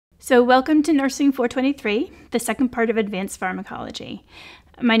So welcome to Nursing 423, the second part of Advanced Pharmacology.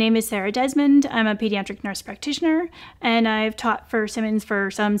 My name is Sarah Desmond. I'm a pediatric nurse practitioner, and I've taught for Simmons for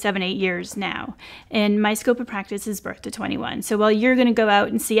some 7-8 years now. And my scope of practice is birth to 21. So while you're going to go out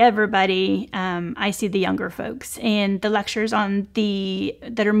and see everybody, I see the younger folks. And the lectures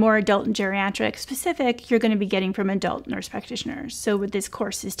that are more adult and geriatric specific, you're going to be getting from adult nurse practitioners. So this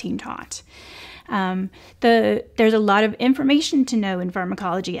course is team taught. There's a lot of information to know in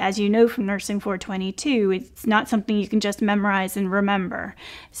pharmacology. As you know from Nursing 422, it's not something you can just memorize and remember.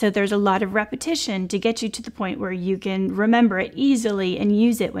 So there's a lot of repetition to get you to the point where you can remember it easily and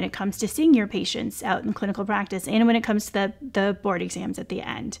use it when it comes to seeing your patients out in clinical practice and when it comes to the board exams at the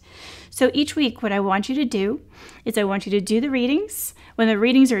end. So each week, what I want you to do is I want you to do the readings. When the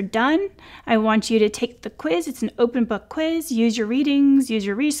readings are done, I want you to take the quiz. It's an open book quiz. Use your readings, use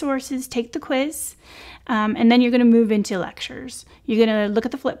your resources, take the quiz. And then you're going to move into lectures. You're going to look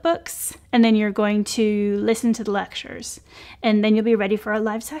at the flip books, and then you're going to listen to the lectures. And then you'll be ready for our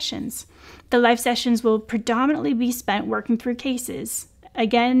live sessions. The live sessions will predominantly be spent working through cases.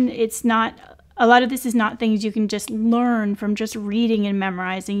 Again, a lot of this is not things you can just learn from just reading and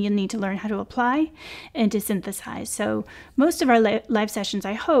memorizing. You'll need to learn how to apply and to synthesize. So most of our live sessions,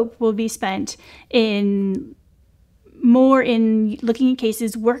 I hope, will be spent more in looking at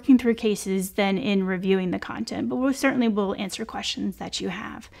cases, working through cases, than in reviewing the content. But we certainly will answer questions that you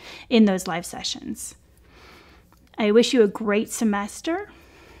have in those live sessions. I wish you a great semester.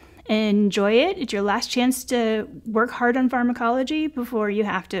 Enjoy it. It's your last chance to work hard on pharmacology before you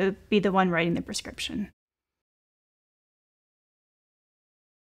have to be the one writing the prescription.